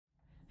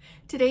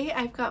Today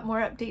I've got more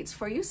updates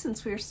for you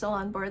since we are still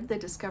on board the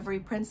Discovery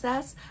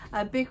Princess.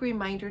 A big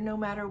reminder, no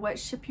matter what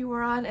ship you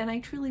were on, and I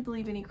truly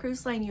believe any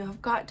cruise line, you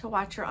have got to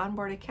watch your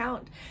onboard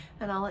account,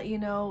 and I'll let you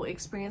know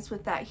experience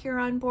with that here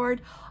on board.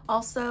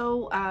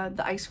 Also,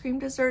 the ice cream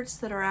desserts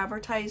that are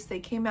advertised, they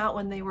came out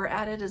when they were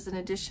added as an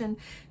addition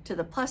to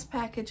the Plus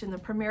package and the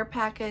Premier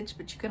package,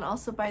 but you can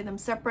also buy them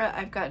separate.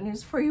 I've got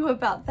news for you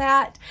about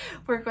that.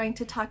 We're going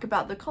to talk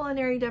about the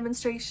culinary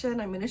demonstration.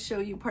 I'm going to show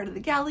you part of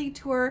the galley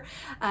tour.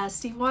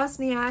 Steve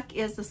Wozniak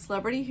is the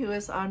celebrity who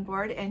is on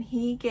board, and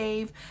he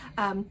gave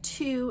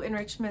 2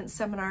 enrichment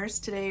seminars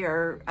today,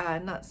 or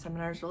not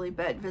seminars really,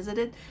 but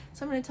visited.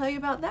 So I'm going to tell you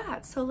about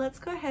that. So let's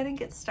go ahead and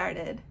get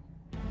started.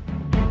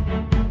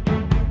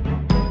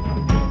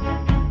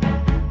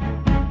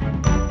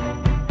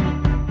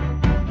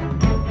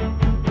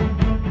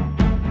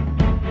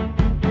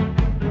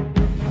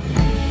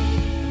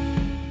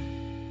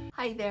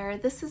 Hi there,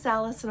 this is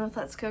Allison with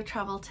Let's Go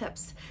Travel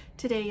Tips.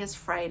 Today is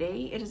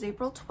Friday. It is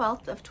April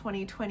 12th of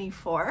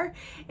 2024,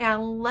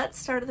 and let's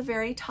start at the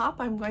very top.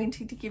 I'm going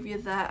to give you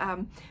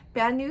the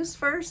bad news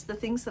first, the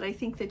things that I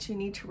think that you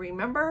need to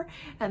remember,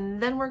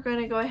 and then we're going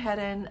to go ahead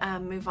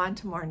and move on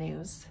to more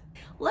news.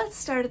 Let's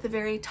start at the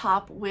very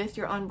top with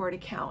your onboard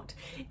account.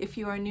 If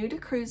you are new to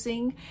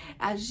cruising,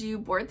 as you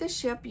board the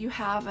ship, you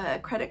have a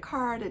credit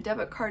card, a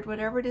debit card,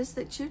 whatever it is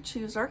that you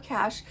choose, or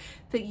cash,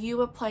 that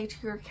you apply to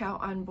your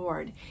account on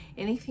board.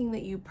 Anything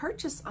that you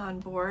purchase on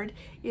board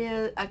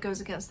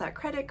goes against that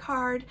credit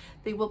card.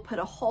 They will put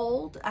a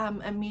hold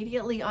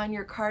immediately on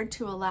your card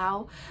to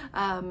allow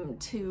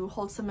to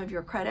hold some of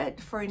your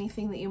credit for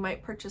anything that you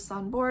might purchase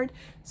on board.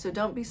 So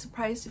don't be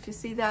surprised if you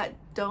see that.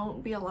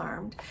 Don't be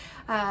alarmed.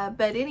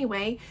 But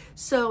anyway,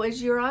 so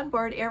as you're on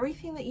board,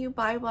 everything that you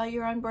buy while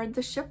you're on board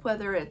the ship,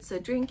 whether it's a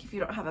drink if you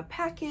don't have a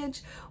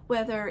package,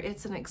 whether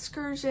it's an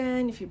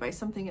excursion, if you buy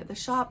something at the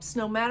shops,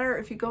 no matter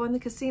if you go in the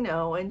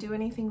casino and do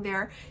anything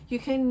there, you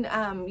can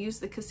use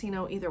the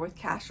casino either with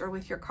cash or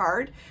with your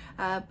card,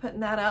 putting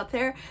that out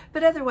there.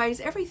 But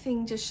otherwise,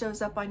 everything just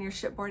shows up on your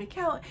shipboard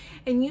account,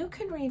 and you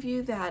can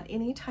review that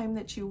anytime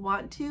that you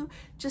want to,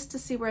 just to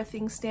see where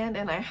things stand,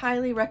 and I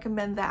highly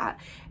recommend that.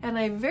 And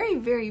I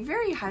very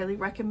highly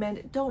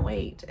recommend don't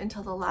wait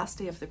until the last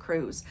day of the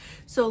cruise.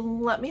 So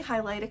let me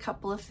highlight a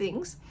couple of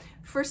things.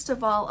 First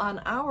of all, on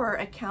our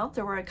account,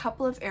 there were a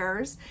couple of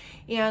errors.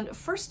 And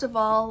first of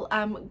all,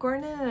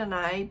 Gordon and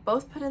I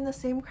both put in the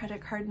same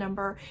credit card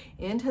number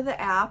into the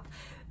app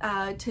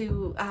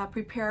to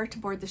prepare to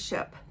board the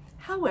ship.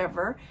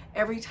 However,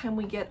 every time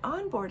we get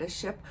on board a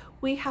ship,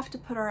 we have to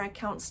put our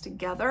accounts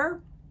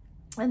together.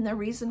 And the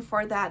reason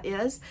for that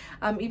is,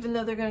 even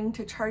though they're going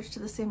to charge to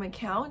the same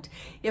account,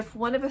 if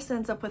one of us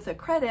ends up with a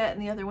credit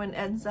and the other one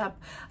ends up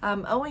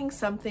owing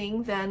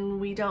something, then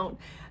we don't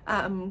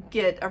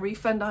get a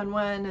refund on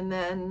one and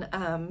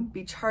then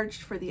be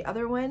charged for the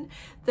other one.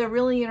 The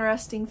really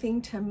interesting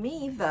thing to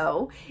me,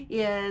 though,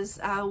 is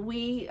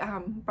we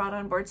brought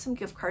on board some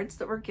gift cards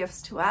that were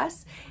gifts to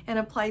us and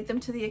applied them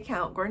to the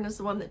account. Gordon is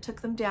the one that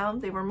took them down.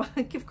 They were my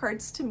gift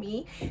cards to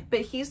me, but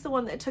he's the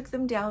one that took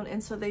them down,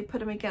 and so they put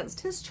them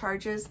against his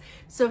charges.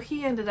 So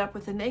he ended up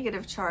with a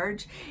negative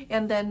charge,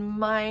 and then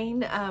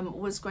mine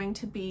was going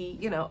to be,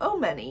 owe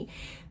money.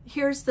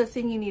 Here's the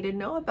thing you need to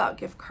know about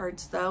gift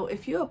cards, though.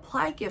 If you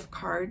apply gift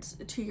cards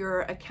to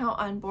your account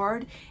on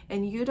board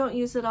and you don't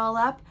use it all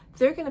up,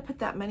 they're going to put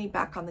that money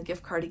back on the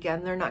gift card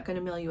again. They're not going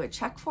to mail you a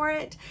check for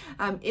it.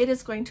 It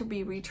is going to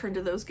be returned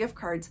to those gift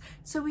cards.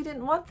 So we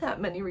didn't want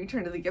that money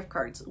returned to the gift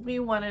cards. We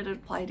wanted it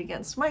applied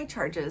against my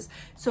charges.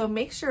 So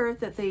make sure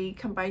that they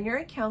combine your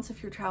accounts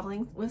if you're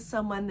traveling with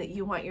someone that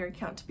you want your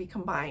account to be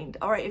combined.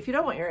 All right, if you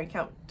don't want your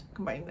account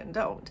combined, then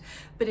don't.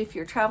 But if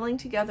you're traveling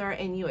together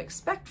and you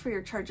expect for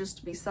your charges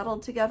to be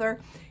settled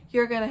together,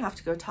 you're going to have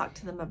to go talk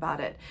to them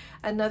about it.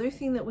 Another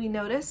thing that we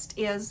noticed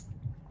is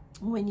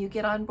when you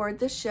get on board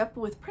the ship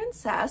with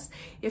Princess,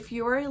 if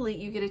you're elite,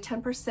 you get a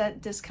 10%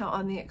 discount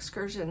on the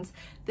excursions.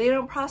 They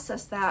don't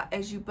process that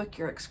as you book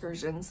your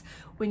excursions.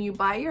 When you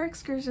buy your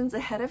excursions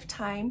ahead of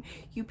time,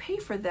 you pay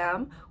for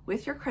them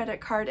with your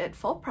credit card at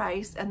full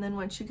price, and then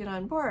once you get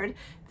on board,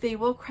 they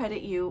will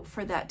credit you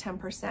for that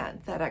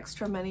 10%, that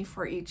extra money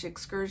for each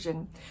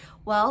excursion.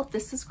 Well,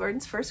 this is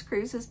Gordon's first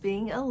cruise as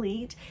being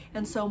elite,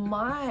 and so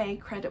my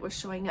credit was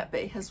showing up,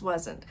 but his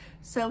wasn't.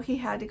 So he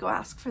had to go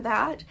ask for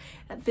that.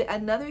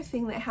 Another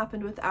thing that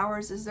happened with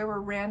ours is there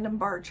were random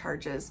bar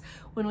charges.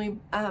 When we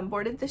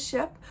boarded the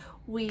ship,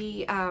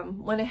 we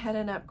went ahead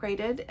and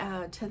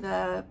upgraded to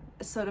the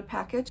soda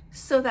package.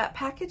 So that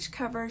package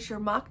covers your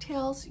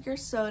mocktails, your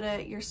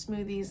soda, your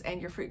smoothies, and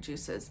your fruit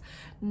juices.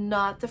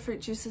 Not the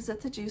fruit juices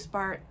at the juice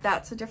bar.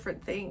 That's a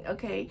different thing,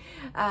 okay?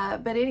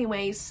 But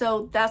anyway,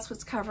 so that's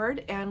what's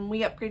covered, and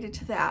we upgraded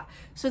to that.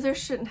 So there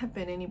shouldn't have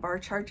been any bar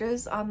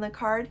charges on the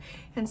card,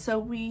 and so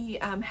we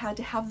had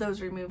to have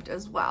those removed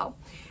as well.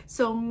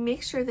 So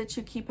make sure that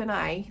you keep an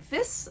eye.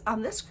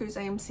 On this cruise,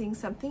 I am seeing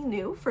something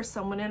new for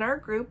someone in our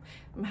group.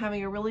 I'm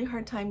having a really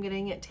hard time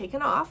getting it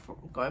taken off. We're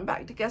going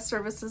back to guest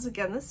services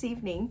again this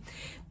evening.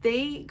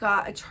 They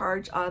got a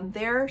charge on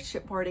their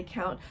shipboard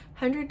account,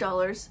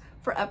 $100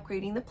 for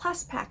upgrading the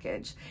Plus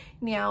package.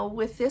 Now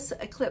with this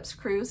Eclipse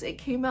cruise, it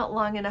came out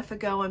long enough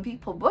ago and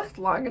people booked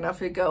long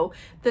enough ago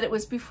that it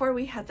was before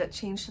we had that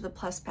change to the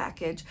Plus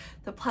package.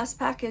 The Plus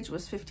package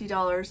was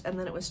 $50 and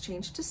then it was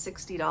changed to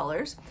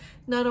 $60.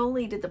 Not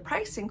only did the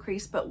price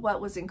increase, but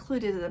what was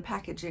included in the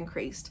package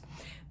increased.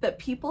 But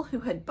people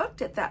who had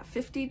booked at that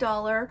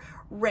 $50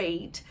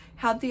 rate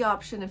had the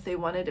option if they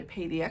wanted to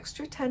pay the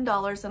extra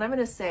 $10. And I'm going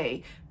to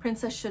say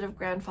Princess should have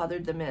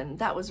grandfathered them in.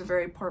 That was a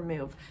very poor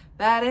move.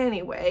 But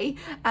anyway,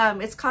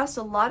 it's caused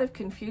a lot of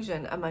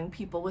confusion among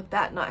people with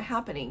that not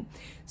happening.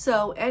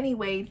 So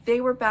anyway,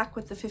 they were back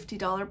with the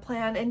 $50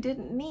 plan and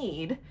didn't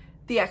need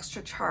the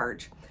extra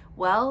charge.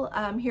 Well,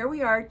 here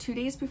we are 2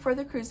 days before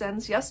the cruise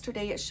ends.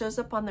 Yesterday, it shows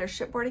up on their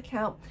shipboard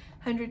account,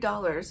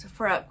 $100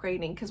 for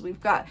upgrading, because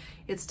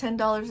it's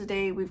 $10 a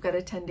day. We've got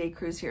a 10-day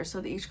cruise here, so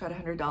they each got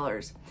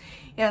 $100.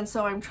 And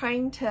so I'm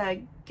trying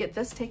to get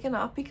this taken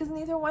off because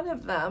neither one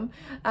of them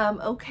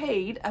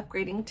okayed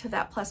upgrading to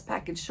that Plus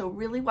package. So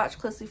really watch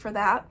closely for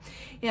that.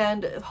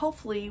 And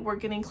hopefully we're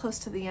getting close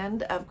to the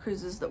end of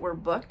cruises that were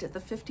booked at the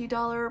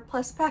 $50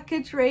 Plus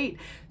package rate.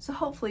 So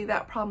hopefully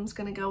that problem's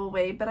going to go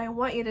away. But I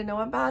want you to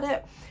know about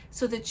it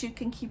so that you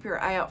can keep your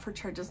eye out for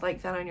charges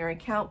like that on your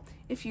account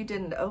if you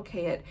didn't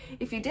okay it.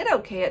 If you did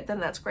okay it, then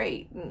that's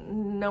great.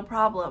 No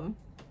problem.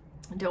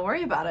 Don't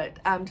worry about it.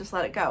 Just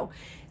let it go.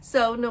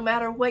 So no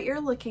matter what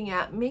you're looking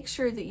at, make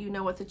sure that you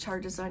know what the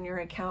charges on your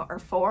account are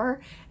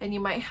for, and you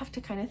might have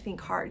to kind of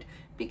think hard,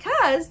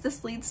 because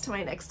this leads to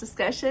my next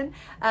discussion,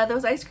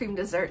 those ice cream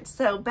desserts.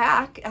 So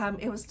back,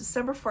 it was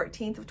December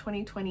 14th of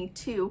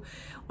 2022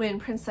 when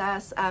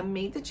Princess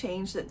made the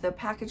change that the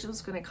package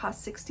was going to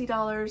cost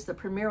 $60, the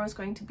Premier was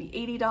going to be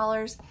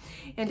 $80,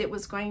 and it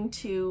was going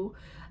to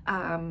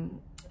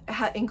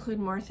include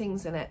more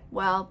things in it.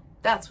 Well,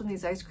 that's when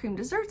these ice cream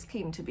desserts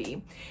came to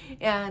be.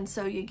 And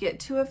so you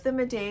get 2 of them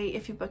a day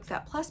if you book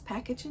that Plus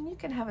package, and you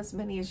can have as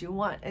many as you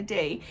want a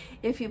day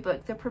if you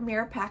book the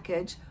Premier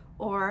package,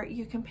 or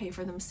you can pay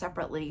for them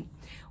separately.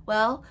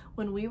 Well,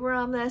 when we were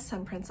on the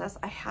Sun Princess,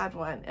 I had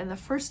one, and the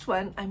first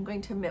one, I'm going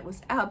to admit,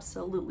 was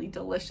absolutely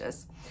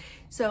delicious.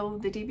 So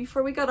the day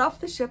before we got off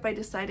the ship, I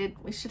decided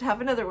we should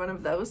have another one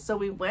of those. So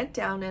we went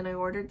down and I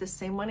ordered the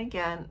same one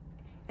again,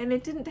 and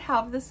it didn't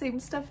have the same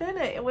stuff in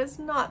it. It was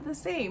not the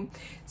same.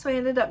 So I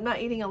ended up not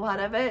eating a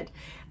lot of it.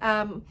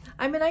 I'm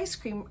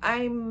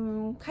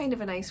kind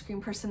of an ice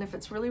cream person. If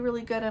it's really,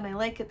 really good and I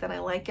like it, then I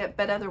like it.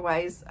 But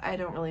otherwise, I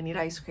don't really need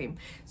ice cream.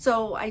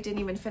 So I didn't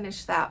even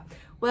finish that.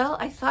 Well,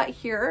 I thought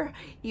here,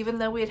 even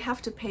though we'd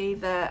have to pay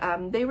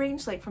the, they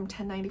range like from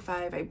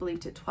 $10.95, I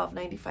believe, to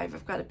 $12.95.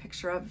 I've got a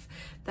picture of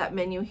that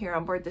menu here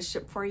on board the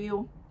ship for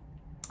you.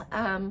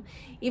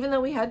 Even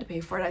though we had to pay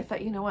for it, I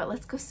thought, you know what,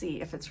 let's go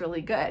see if it's really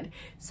good.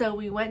 So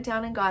we went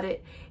down and got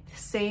it. The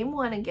same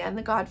one again,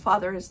 the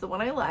Godfather is the one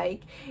I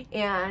like.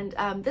 And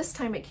this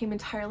time it came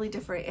entirely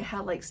different. It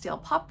had like stale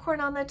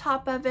popcorn on the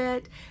top of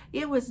it.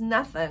 It was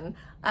nothing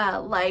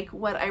like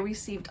what I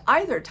received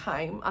either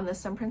time on the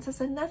Sun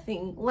Princess, and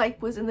nothing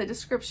like was in the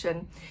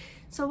description.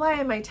 So why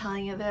am I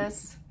telling you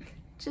this?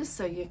 Just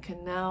so you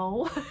can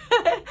know.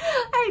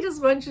 I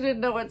just want you to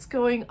know what's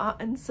going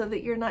on so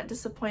that you're not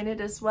disappointed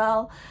as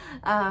well.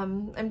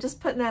 I'm just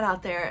putting that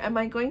out there. Am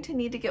I going to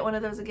need to get one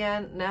of those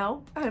again?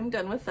 No, I'm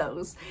done with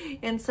those.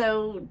 And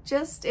so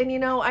and you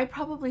know, I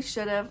probably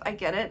should have, I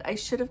get it, I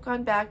should have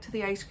gone back to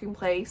the ice cream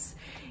place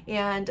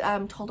and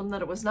told them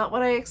that it was not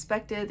what I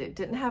expected. It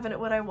didn't have in it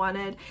what I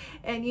wanted.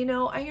 And you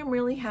know, I am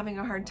really having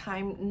a hard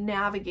time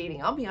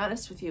navigating. I'll be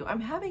honest with you.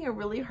 I'm having a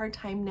really hard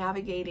time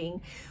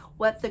navigating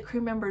what the crew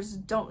members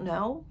don't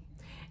know,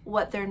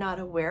 what they're not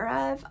aware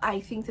of. I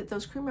think that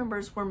those crew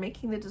members were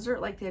making the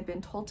dessert like they had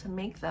been told to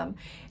make them.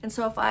 And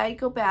so if I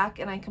go back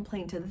and I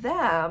complain to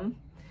them,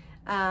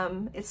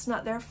 it's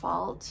not their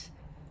fault.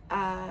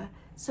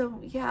 So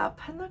yeah,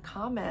 put in the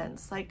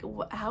comments like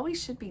how we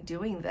should be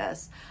doing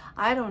this.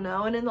 I don't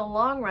know. And in the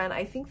long run,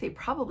 I think they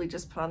probably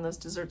just put on those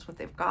desserts what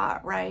they've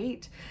got,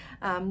 right?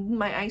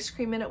 My ice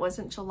cream in it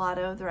wasn't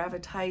gelato. They're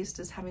advertised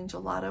as having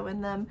gelato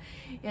in them.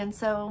 And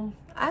so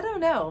I don't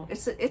know.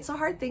 It's a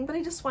hard thing, but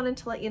I just wanted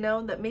to let you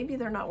know that maybe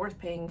they're not worth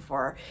paying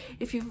for.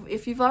 If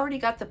you've already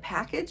got the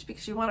package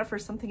because you want it for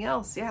something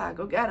else, yeah,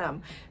 go get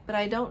them. But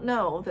I don't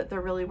know that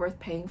they're really worth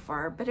paying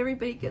for. But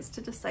everybody gets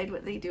to decide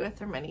what they do with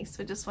their money.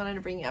 So just wanted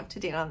to bring you up to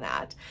date on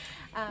that.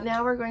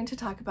 Now we're going to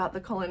talk about the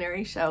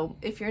Culinary show.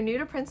 If you're new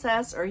to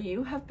Princess, or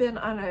you have been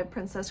on a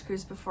Princess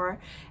cruise before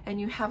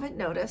and you haven't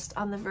noticed,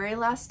 on the very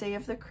last day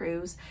of the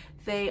cruise,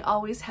 they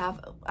always have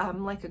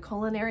like a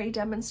culinary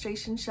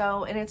demonstration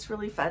show, and it's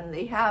really fun.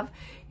 They have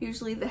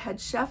usually the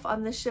head chef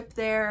on the ship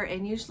there,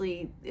 and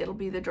usually it'll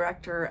be the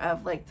director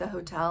of like the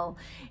hotel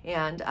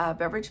and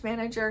beverage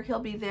manager. He'll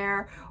be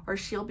there or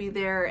she'll be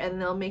there,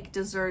 and they'll make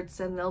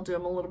desserts and they'll do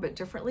them a little bit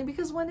differently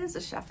because one is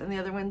a chef and the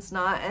other one's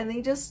not, and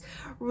they just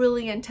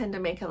really intend to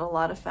make it a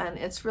lot of fun.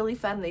 It's really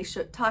fun. They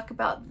should talk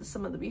about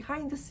some of the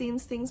behind the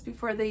scenes things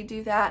before they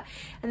do that,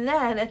 and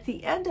then at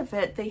the end of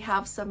it they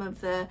have some of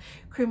the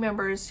crew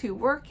members who who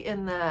work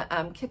in the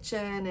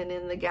kitchen and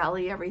in the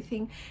galley,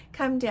 everything,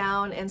 come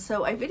down. And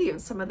so I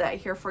videoed some of that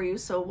here for you.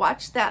 So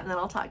watch that and then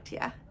I'll talk to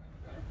you.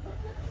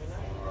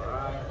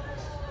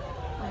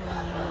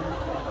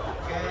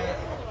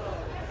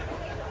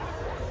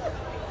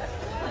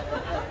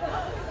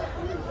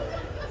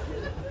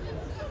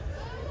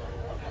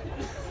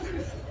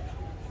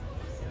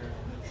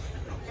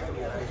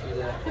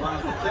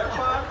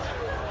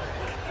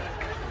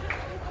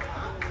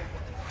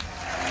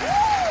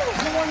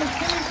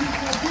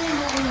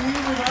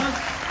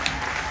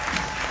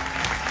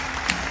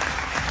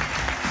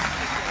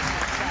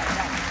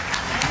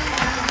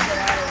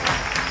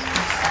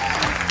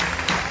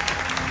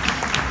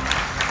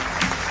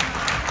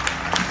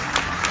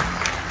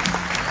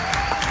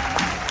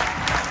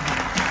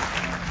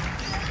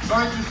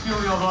 Sorry to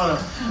steal your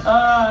daughter.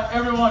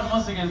 Everyone,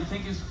 once again,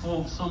 thank you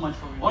so much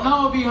for being. On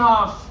our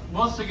behalf,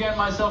 once again,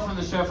 myself and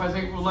the chef, I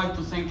think we'd like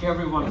to thank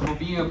everyone for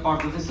being a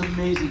part of this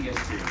amazing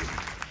experience.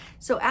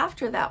 So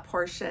after that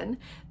portion,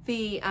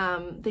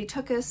 they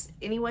took us,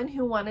 anyone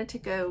who wanted to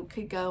go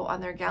could go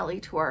on their galley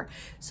tour.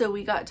 So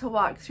we got to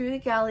walk through the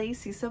galley,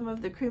 see some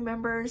of the crew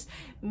members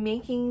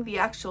making the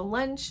actual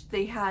lunch.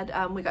 They had,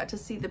 we got to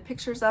see the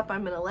pictures up.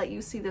 I'm gonna let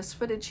you see this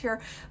footage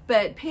here,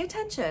 but pay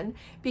attention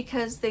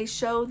because they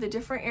show the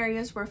different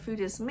areas where food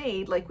is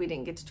made. Like we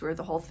didn't get to tour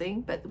the whole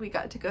thing, but we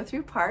got to go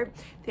through part.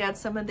 They had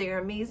some of their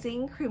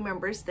amazing crew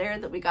members there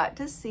that we got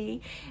to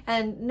see,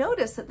 and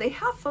notice that they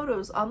have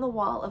photos on the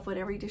wall of what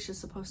every dish is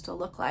supposed to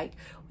look like.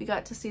 We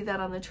got to see that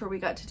on the tour we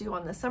got to do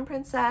on the Sun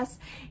Princess,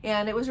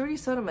 and it was Rudy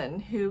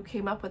Soderman who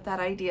came up with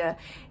that idea.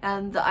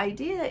 And the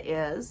idea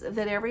is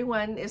that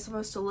everyone is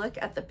supposed to look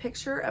at the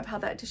picture of how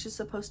that dish is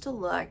supposed to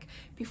look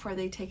before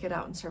they take it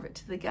out and serve it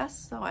to the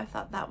guests. So I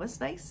thought that was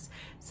nice.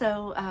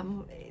 So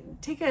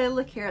take a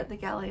look here at the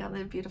galley on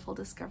the beautiful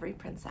Discovery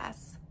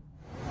Princess.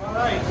 All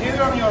right,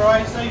 here on your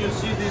right side you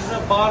see this is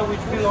a bar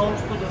which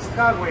belongs to the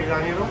Skyway,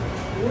 Danilo.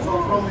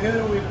 So from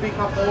here we pick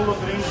up all the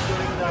drinks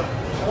during the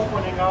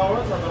opening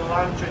hours and the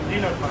lunch and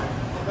dinner time.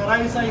 On the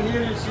right side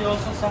here you see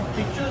also some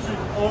pictures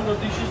with all the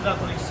dishes that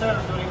we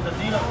serve during the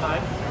dinner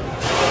time.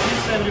 So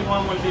this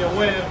everyone will be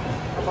aware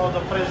about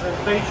the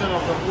presentation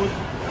of the food,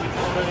 which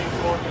is very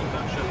important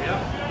actually. Yeah?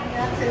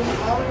 That's in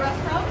all the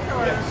restaurants?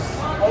 Or? Yes,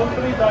 all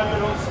three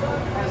Danilos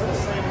has the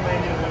same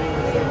menu during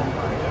the dinner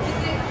time. Yeah?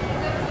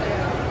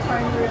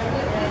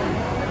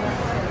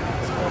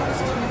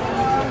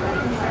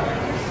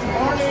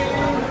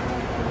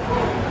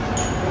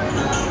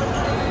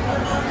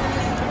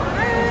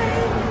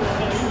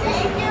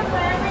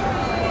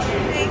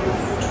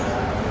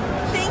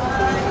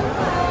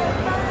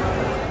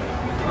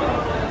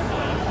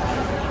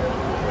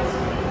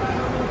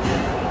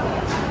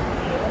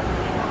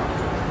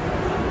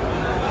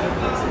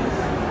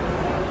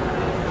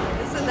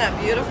 Isn't that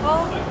beautiful?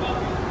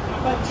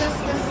 But just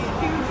this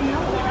huge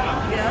meal.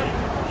 Yep.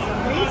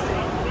 Amazing.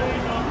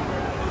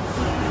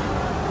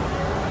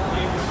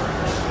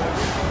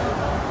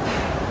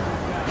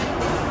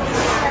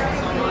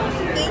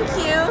 Thank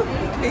you.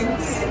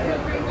 Thanks.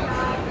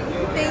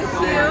 Thank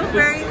you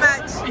very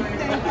much.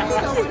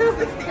 Thank you.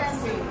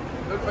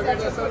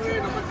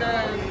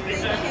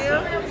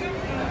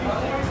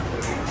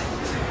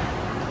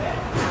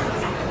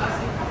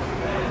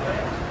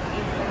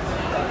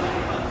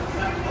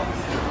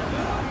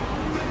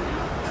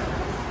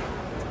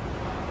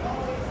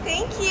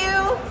 Thank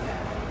you.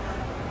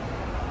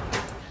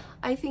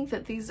 I think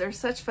that these are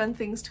such fun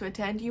things to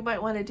attend. You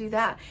might want to do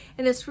that.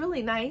 And it's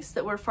really nice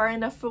that we're far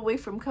enough away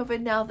from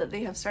COVID now that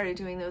they have started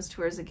doing those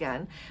tours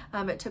again.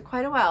 It took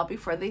quite a while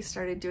before they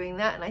started doing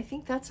that, and I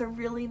think that's a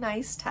really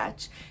nice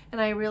touch, and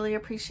I really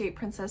appreciate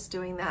Princess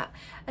doing that.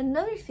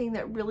 Another thing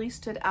that really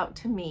stood out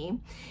to me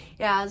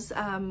as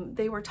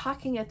they were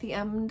talking at the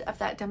end of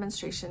that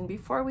demonstration,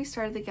 before we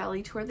started the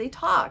galley tour, they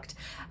talked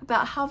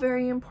about how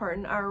very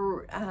important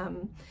our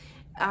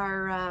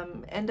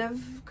end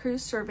of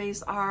cruise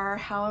surveys are,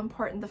 how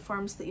important the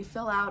forms that you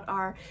fill out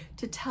are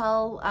to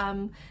tell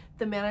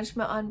the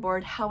management on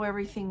board how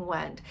everything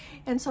went.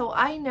 And so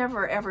I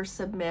never ever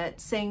submit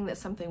saying that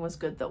something was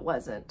good that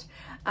wasn't.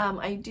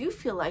 I do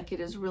feel like it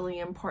is really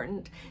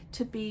important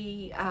to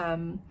be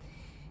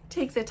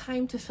take the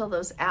time to fill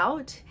those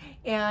out,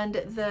 and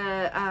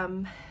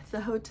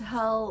the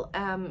hotel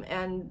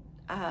and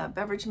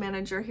beverage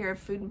manager here,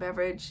 food and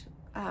beverage,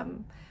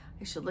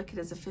 I should look at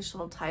his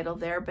official title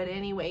there, but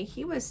anyway,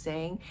 he was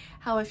saying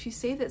how if you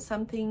say that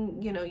something,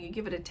 you know, you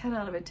give it a 10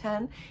 out of a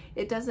 10,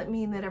 it doesn't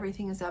mean that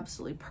everything is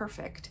absolutely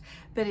perfect,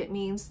 but it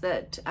means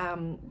that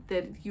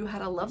that you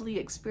had a lovely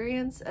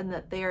experience and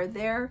that they are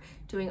there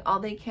doing all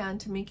they can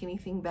to make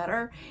anything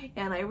better.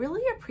 And I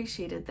really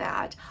appreciated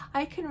that.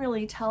 I can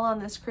really tell on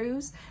this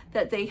cruise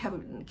that they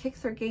have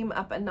kicked their game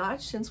up a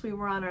notch since we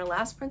were on our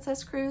last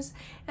Princess cruise.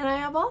 And I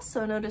have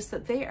also noticed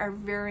that they are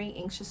very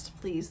anxious to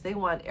please. They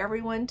want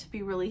everyone to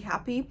be really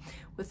happy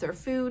with their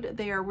food.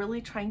 They are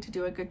really trying to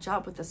do a good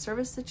job with the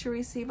service that you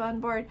receive on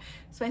board.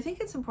 So I think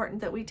it's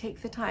important that we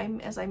take the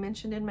time, as I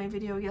mentioned in my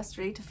video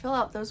yesterday, to fill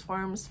out those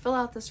forms, fill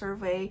out the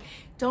survey.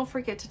 Don't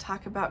forget to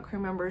talk about crew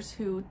members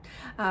who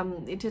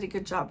did a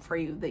good job for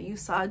you, that you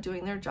saw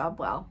doing their job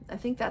well. I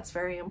think that's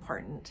very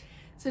important.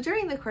 So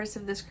during the course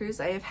of this cruise,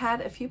 I have had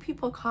a few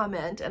people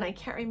comment, and I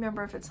can't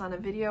remember if it's on a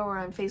video or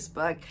on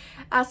Facebook,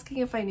 asking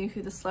if I knew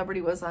who the celebrity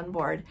was on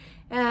board,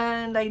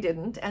 and I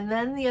didn't. And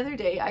then the other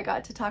day I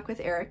got to talk with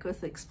Eric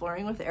with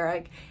Exploring with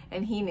Eric,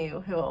 and he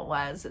knew who it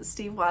was. It's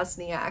Steve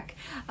Wozniak,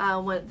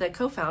 the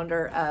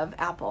co-founder of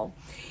Apple.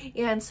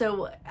 And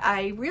so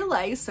I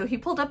realized, so he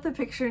pulled up the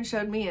picture and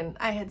showed me, and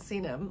I had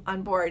seen him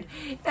on board.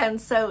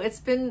 And so it's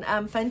been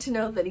fun to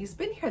know that he's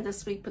been here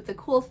this week, but the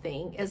cool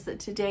thing is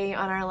that today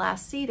on our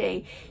last sea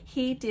day,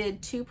 he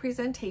did 2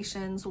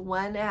 presentations,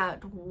 one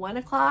at 1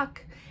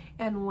 o'clock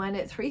and one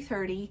at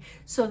 3:30,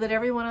 so that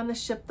everyone on the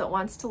ship that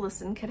wants to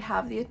listen could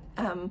have the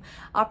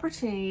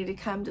opportunity to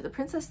come to the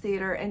Princess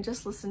Theater and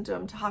just listen to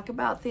him talk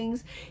about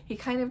things. He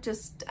kind of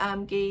just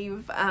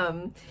gave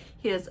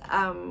his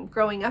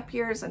growing up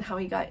years and how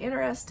he got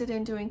interested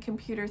in doing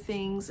computer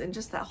things, and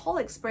just that whole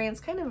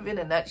experience, kind of in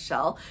a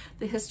nutshell,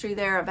 the history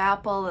there of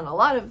Apple and a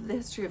lot of the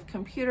history of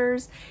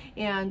computers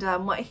and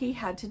what he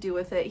had to do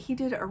with it. He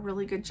did a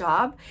really good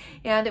job,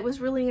 and it was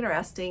really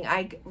interesting.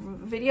 I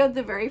videoed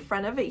the very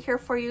front of it here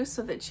for you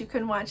so that you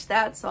can watch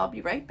that, so I'll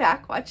be right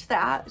back. Watch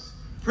that.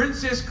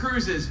 Princess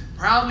Cruises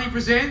proudly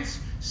presents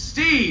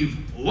Steve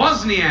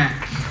Wozniak.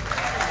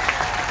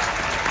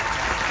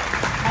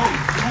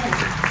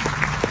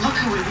 Look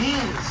who it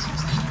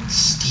is.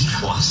 Steve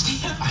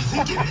Wozniak? I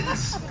think it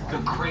is. The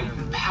great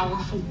and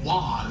powerful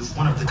Woz.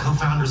 One of the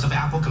co-founders of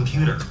Apple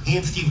Computer. He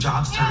and Steve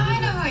Jobs turned it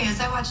into... I know who he is.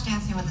 I watched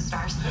Dancing with the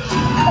Stars.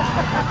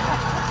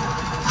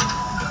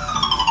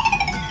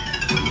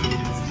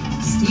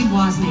 Steve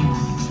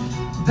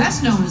Wozniak,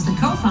 best known as the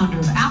co-founder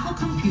of Apple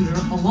Computer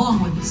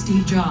along with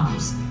Steve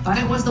Jobs. But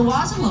it was the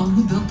Woz alone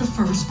who built the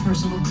first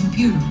personal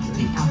computer,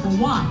 the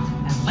Apple I,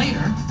 and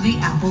later the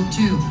Apple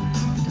II,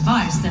 the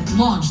device that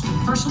launched the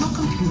personal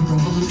computer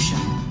revolution.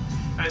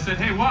 I said,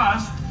 hey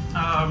Woz,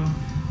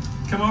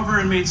 come over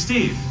and meet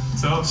Steve.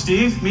 So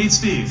Steve, meet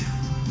Steve.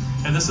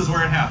 And this is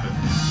where it happened.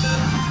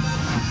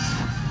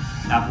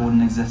 Apple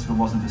wouldn't exist if it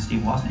wasn't for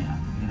Steve Wozniak.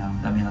 You know,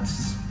 I mean, that's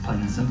just plain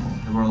and simple.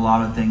 There were a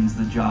lot of things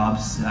that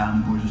Jobs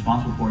was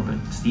responsible for, but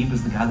Steve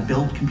was the guy that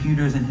built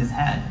computers in his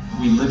head.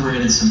 We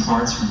liberated some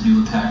parts from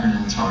Hewlett-Packard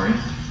and Atari,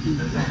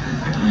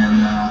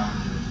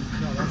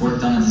 and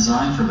worked on a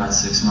design for about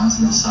 6 months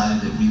and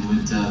decided that we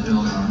would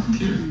build our own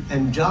computer.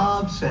 And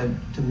Jobs said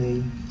to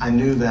me, I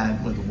knew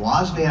that with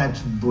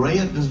Wozniak's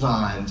brilliant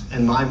designs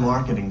and my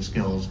marketing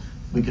skills,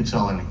 we could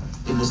sell anything.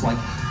 It was like,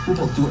 we'll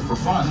both do it for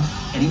fun,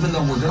 and even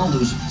though we're going to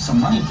lose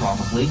some money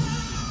probably,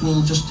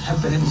 we'll just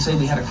have been able to say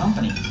we had a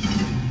company.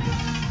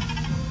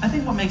 I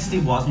think what makes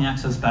Steve Wozniak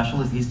so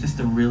special is he's just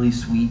a really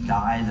sweet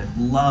guy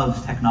that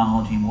loves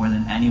technology more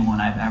than anyone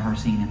I've ever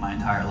seen in my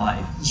entire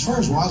life. As far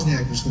as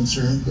Wozniak was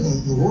concerned,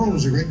 the world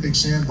was a great big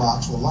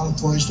sandbox with a lot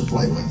of toys to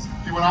play with.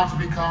 He went on to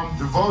become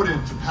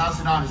devoted to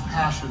passing on his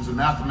passions in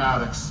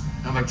mathematics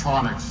and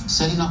electronics.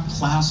 Setting up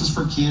classes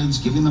for kids,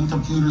 giving them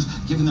computers,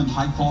 giving them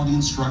high-quality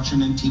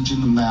instruction and teaching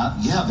them that.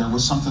 Yeah, there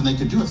was something they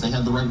could do if they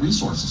had the right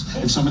resources,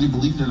 if somebody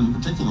believed in them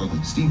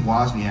particularly. Steve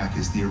Wozniak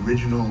is the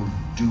original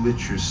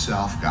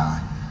do-it-yourself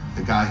guy.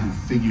 The guy who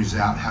figures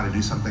out how to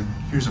do something.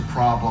 Here's a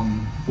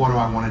problem. What do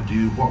I want to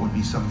do? What would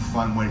be some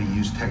fun way to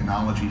use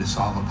technology to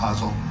solve a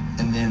puzzle?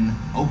 And then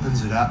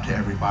opens it up to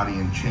everybody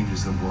and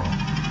changes the world.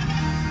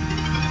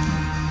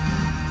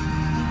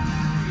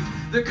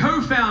 The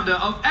co-founder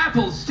of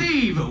Apple,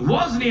 Steve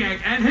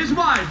Wozniak, and his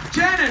wife,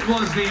 Janet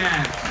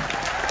Wozniak.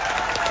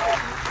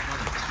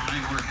 What a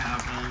time we're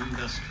having.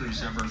 Best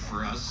cruise ever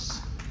for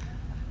us.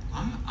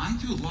 I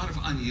do a lot of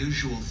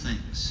unusual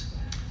things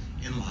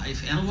in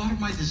life, and a lot of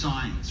my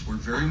designs were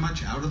very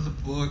much out of the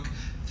book,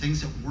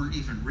 things that weren't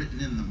even written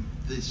in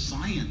the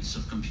science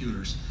of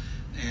computers,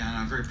 and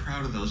I'm very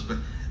proud of those. But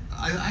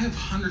I have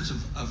hundreds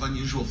of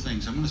unusual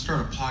things. I'm going to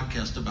start a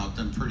podcast about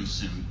them pretty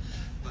soon.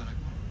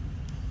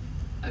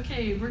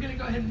 Okay, we're going to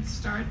go ahead and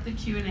start the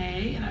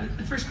Q&A, and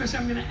the first question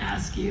I'm going to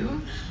ask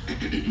you,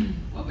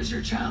 what was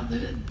your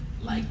childhood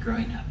like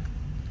growing up?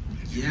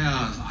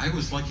 Yeah, I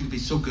was lucky to be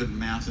so good in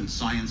math and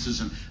sciences,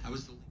 and I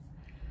was the...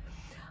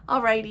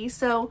 Alrighty,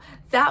 so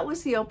that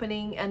was the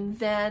opening, and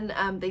then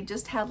they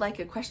just had like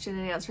a question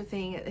and answer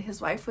thing.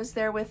 His wife was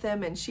there with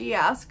him, and she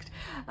asked,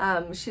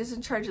 she's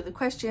in charge of the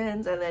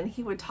questions, and then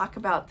he would talk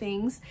about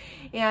things.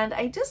 And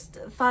I just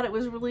thought it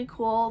was really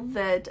cool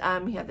that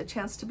he had the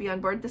chance to be on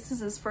board. This is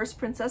his first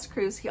Princess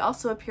Cruise. He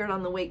also appeared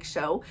on the Wake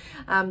Show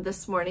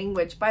this morning,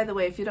 which, by the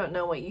way, if you don't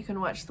know what, you can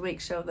watch the Wake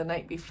Show the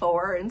night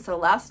before. And so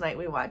last night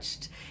we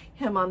watched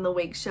him on the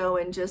wake show,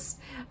 and just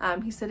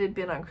he said he'd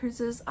been on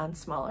cruises on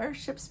smaller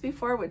ships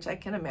before, which I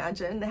can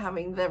imagine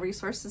having the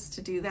resources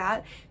to do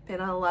that.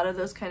 Been on a lot of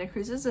those kind of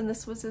cruises, and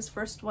this was his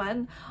first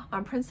one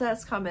on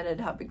Princess. Commented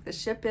how big the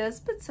ship is,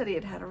 but said he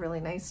had had a really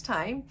nice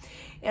time.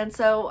 And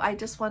so I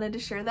just wanted to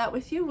share that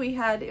with you.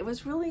 It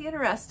was really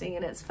interesting,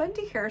 and it's fun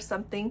to hear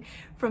something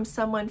from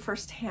someone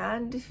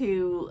firsthand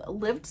who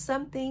lived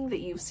something that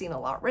you've seen a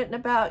lot written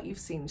about, you've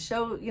seen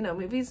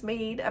movies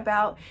made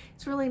about.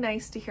 It's really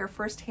nice to hear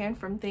firsthand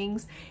from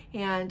things,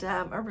 and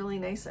a really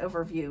nice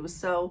overview.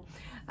 So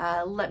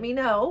let me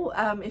know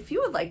if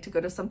you would like to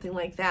go to something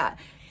like that.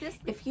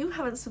 If you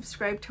haven't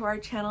subscribed to our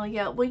channel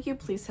yet, will you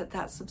please hit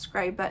that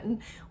subscribe button?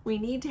 We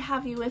need to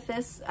have you with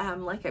us.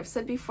 Like I've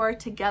said before,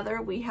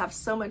 together we have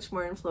so much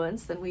more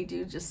influence than we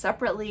do just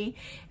separately,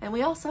 and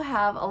we also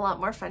have a lot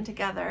more fun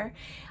together.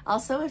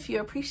 Also, if you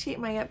appreciate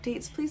my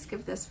updates, please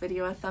give this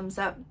video a thumbs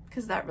up,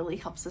 because that really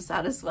helps us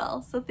out as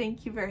well. So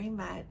thank you very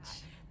much.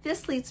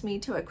 This leads me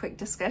to a quick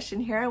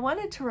discussion here. I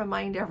wanted to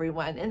remind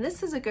everyone, and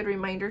this is a good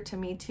reminder to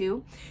me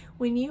too,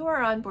 when you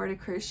are on board a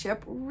cruise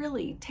ship,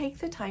 really take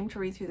the time to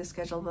read through the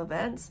schedule of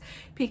events,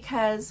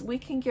 because we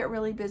can get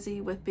really busy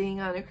with being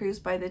on a cruise.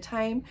 By the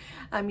time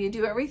you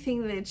do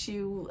everything that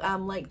you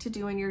like to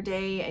do in your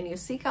day, and you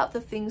seek out the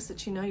things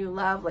that you know you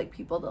love, like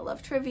people that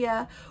love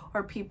trivia,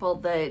 or people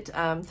that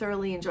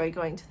thoroughly enjoy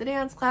going to the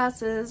dance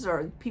classes,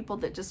 or people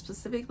that just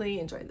specifically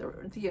enjoy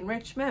the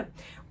enrichment,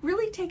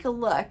 really take a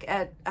look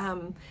at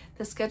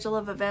the schedule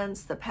of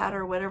events, the pad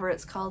or whatever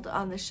it's called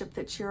on the ship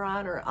that you're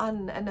on, or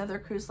on another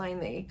cruise line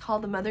they call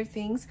them other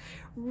things.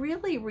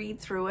 Really read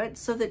through it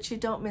so that you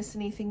don't miss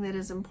anything that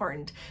is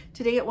important.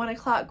 Today at 1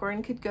 o'clock,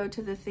 Gordon could go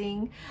to the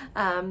thing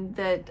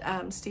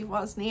that Steve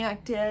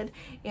Wozniak did,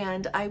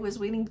 and I was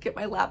waiting to get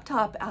my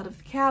laptop out of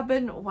the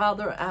cabin while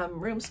the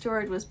room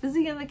steward was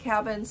busy in the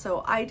cabin,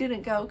 so I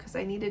didn't go because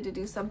I needed to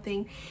do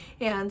something.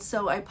 And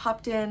so I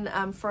popped in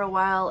for a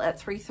while at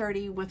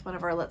 3:30 with one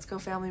of our Let's Go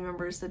family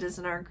members that is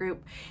in our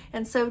group.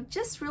 And so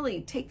just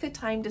really take the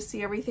time to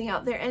see everything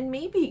out there, and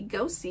maybe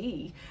go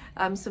see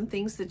some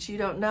things that you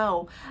don't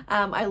know.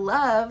 I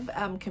love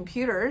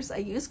computers. I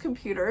use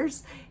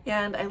computers,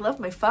 and I love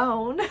my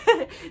phone,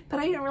 but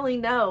I didn't really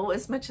know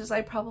as much as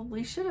I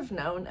probably should have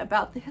known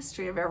about the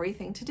history of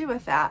everything to do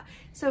with that.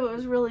 So it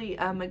was really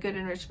a good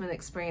enrichment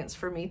experience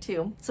for me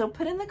too. So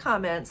put in the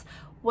comments,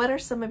 what are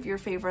some of your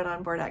favorite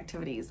onboard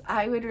activities?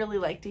 I would really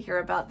like to hear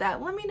about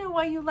that. Let me know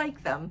why you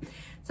like them.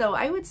 So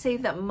I would say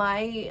that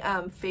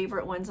my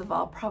favorite ones of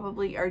all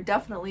probably are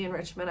definitely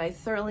enrichment. I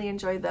thoroughly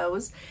enjoy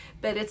those,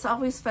 but it's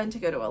always fun to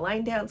go to a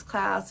line dance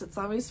class. It's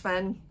always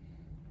fun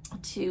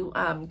to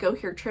go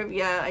hear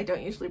trivia. I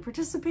don't usually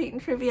participate in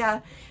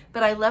trivia,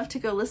 but I love to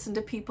go listen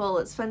to people.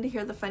 It's fun to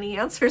hear the funny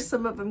answers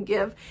some of them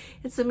give.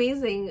 It's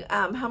amazing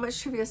how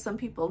much trivia some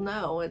people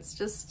know. It's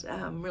just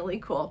really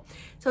cool.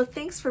 So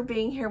thanks for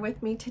being here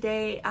with me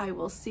today. I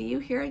will see you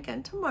here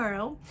again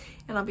tomorrow,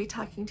 and I'll be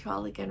talking to you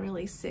all again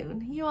really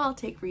soon. You all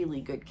take really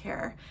good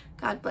care.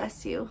 God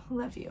bless you.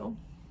 Love you.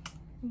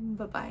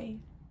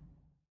 Bye-bye.